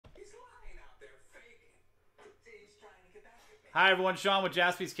Hi everyone, Sean with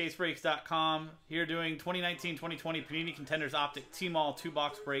JaspysCaseBreaks.com here doing 2019-2020 Panini Contenders Optic Tmall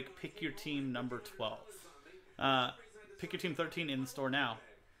 2-box break. Pick your team number 12. Pick your team 13 in the store now.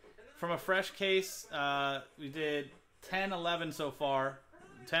 From a fresh case, we did 10, 11 so far.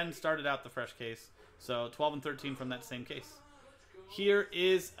 10 started out the fresh case, so 12 and 13 from that same case. Here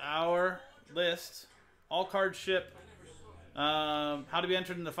is our list. All cards ship. How to be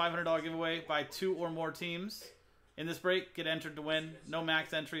entered in the $500 giveaway by 2 or more teams. In this break, get entered to win. No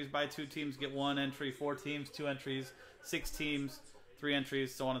max entries. By 2 teams, get 1 entry. 4 teams, 2 entries. 6 teams, 3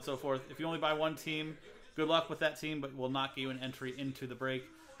 entries, so on and so forth. If you only buy 1 team, good luck with that team, but will not get you an entry into the break.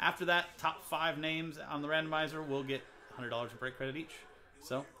 After that, top 5 names on the randomizer will get $100 of break credit each.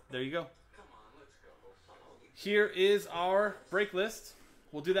 So, there you go. Here is our break list.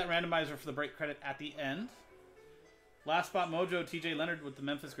 We'll do that randomizer for the break credit at the end. Last spot mojo, TJ Leonard with the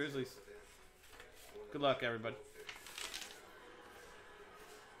Memphis Grizzlies. Good luck, everybody.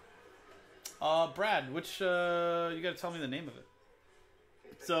 Brad, which, you gotta tell me the name of it.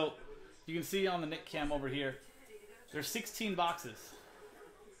 So, you can see on the Nick cam over here, there's 16 boxes.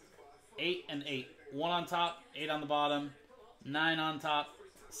 8 and 8. 1 on top, 8 on the bottom, 9 on top,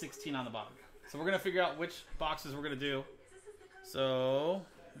 16 on the bottom. So we're gonna figure out which boxes we're gonna do. So,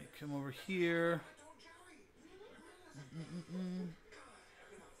 let me come over here.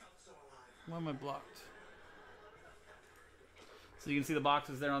 Why am I blocked? So you can see the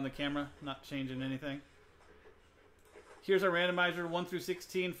boxes there on the camera, not changing anything. Here's our randomizer, 1 through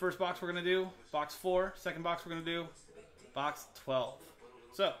 16. First box we're going to do, box 4. Second box we're going to do, box 12.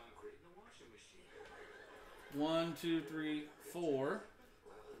 So, 1, 2, 3, 4.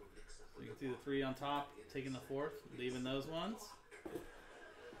 So you can see the 3 on top, taking the 4th, leaving those ones.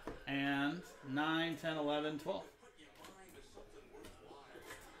 And 9, 10, 11, 12.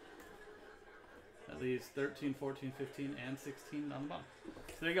 That leaves 13, 14, 15, and 16 on the bottom.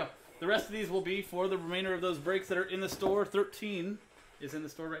 So there you go. The rest of these will be for the remainder of those breaks that are in the store. 13 is in the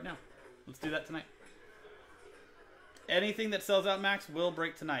store right now. Let's do that tonight. Anything that sells out, Max, will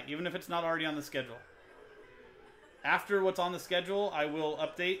break tonight, even if it's not already on the schedule. After what's on the schedule, I will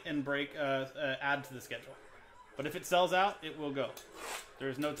update and break, add to the schedule. But if it sells out, it will go. There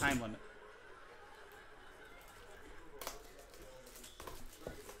is no time limit.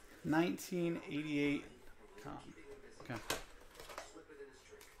 1988 com. Okay.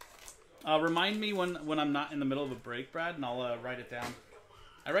 Remind me when I'm not in the middle of a break, Brad, and I'll write it down.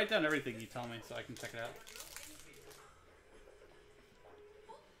 I write down everything you tell me so I can check it out.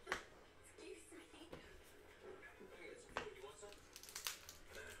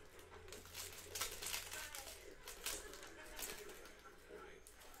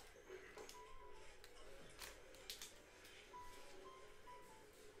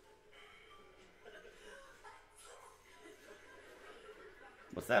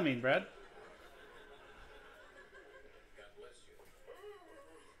 What's that mean, Brad?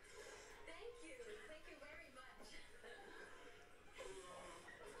 Thank you very much.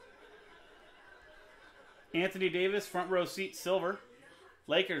 Anthony Davis, front row seat, silver.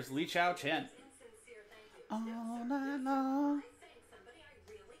 Lakers, Lee Chao Chen. All night long.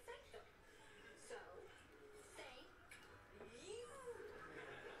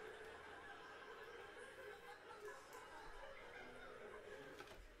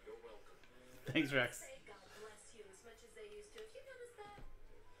 Thanks, Rex.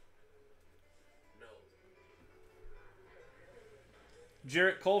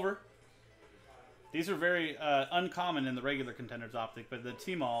 Jarrett Culver. These are very uncommon in the regular Contenders Optic, but the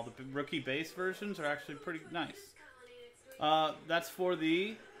Tmall, the rookie base versions, are actually pretty nice. That's for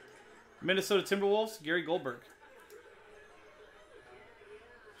the Minnesota Timberwolves, Gary Goldberg.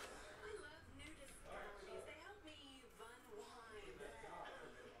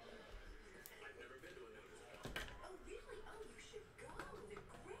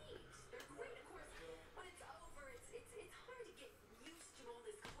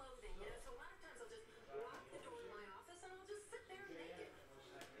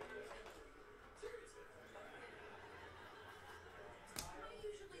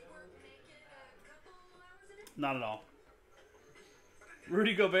 Not at all.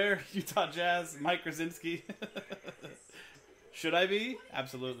 Rudy Gobert, Utah Jazz, Mike Krasinski. Should I be?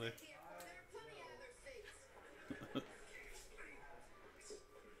 Absolutely.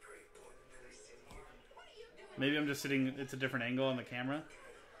 Maybe I'm just sitting, it's a different angle on the camera.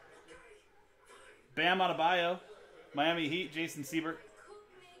 Bam Adebayo, Miami Heat, Jason Siebert.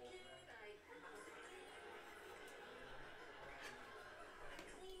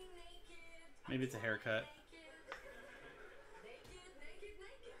 Maybe it's a haircut.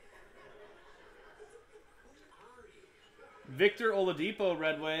 Victor Oladipo,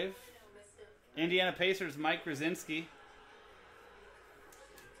 red wave. Indiana Pacers, Mike Brzezinski.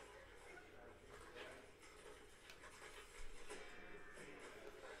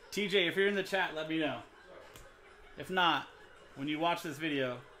 TJ, if you're in the chat, let me know. If not, when you watch this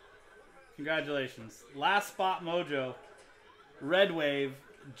video, congratulations. Last spot mojo, red wave,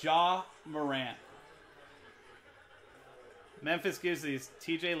 Ja Morant. Memphis Grizzlies,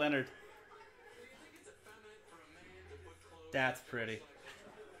 TJ Leonard. That's pretty.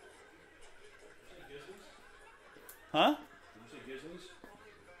 Huh? Did you say Grizzlies?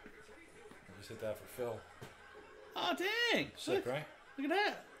 I just hit that for Phil. Oh, dang. Sick, right? Look at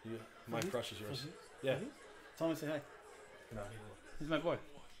that. You, my crush is yours. Yeah. Tell him to say hi. No, He's my boy.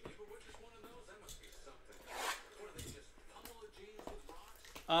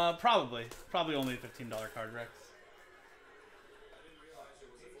 Probably. Probably only a $15 card, Rex.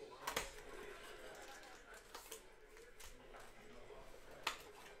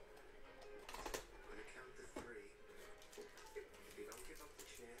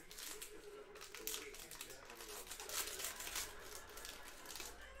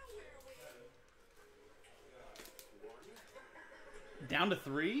 Down to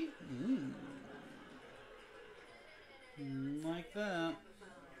 3? Like that.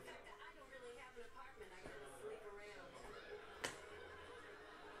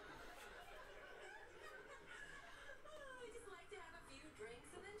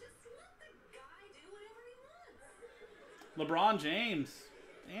 LeBron James.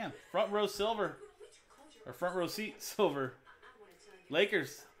 Damn. Front row silver. Or front row seat silver.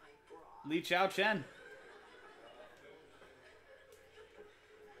 Lakers. Lee Chao Chen.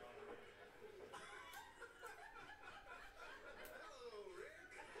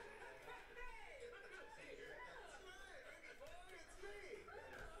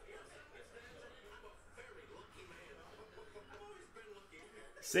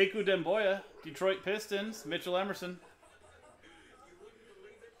 Sekou Demboya, Detroit Pistons, Mitchell Emerson.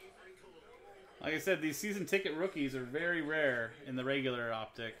 Like I said, these season ticket rookies are very rare in the regular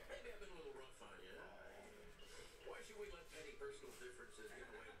Optic.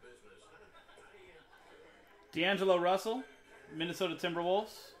 D'Angelo Russell, Minnesota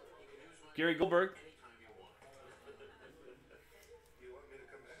Timberwolves. Gary Goldberg.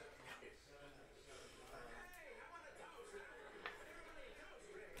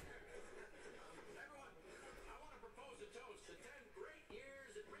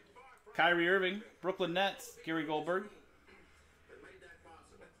 Kyrie Irving, Brooklyn Nets, Gary Goldberg.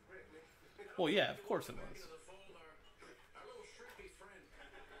 Well, yeah, of course it was.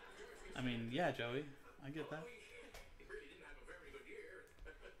 I mean, yeah, Joey, I get that.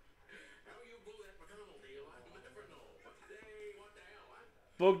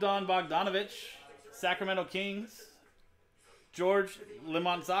 Bogdan Bogdanovic, Sacramento Kings, George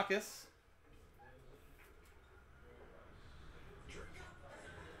Limontzakis.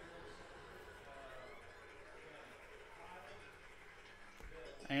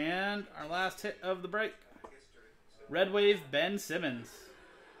 And our last hit of the break. Red Wave, Ben Simmons.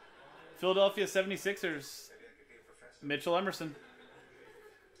 Philadelphia 76ers, Mitchell Emerson.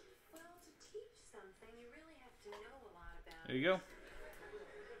 Well, to teach something, you really have to know a lot about There you go. I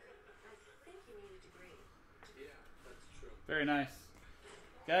think you need a degree. Yeah, that's true. Very nice.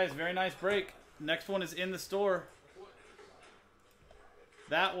 Guys, very nice break. Next one is in the store.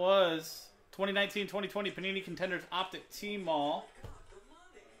 That was 2019-2020 Panini Contenders Optic Tmall.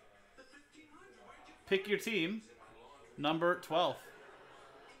 Pick your team, number 12.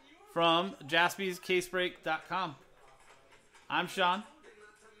 From jaspyscasebreak.com. I'm Sean,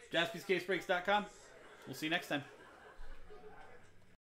 jaspyscasebreaks.com. We'll see you next time.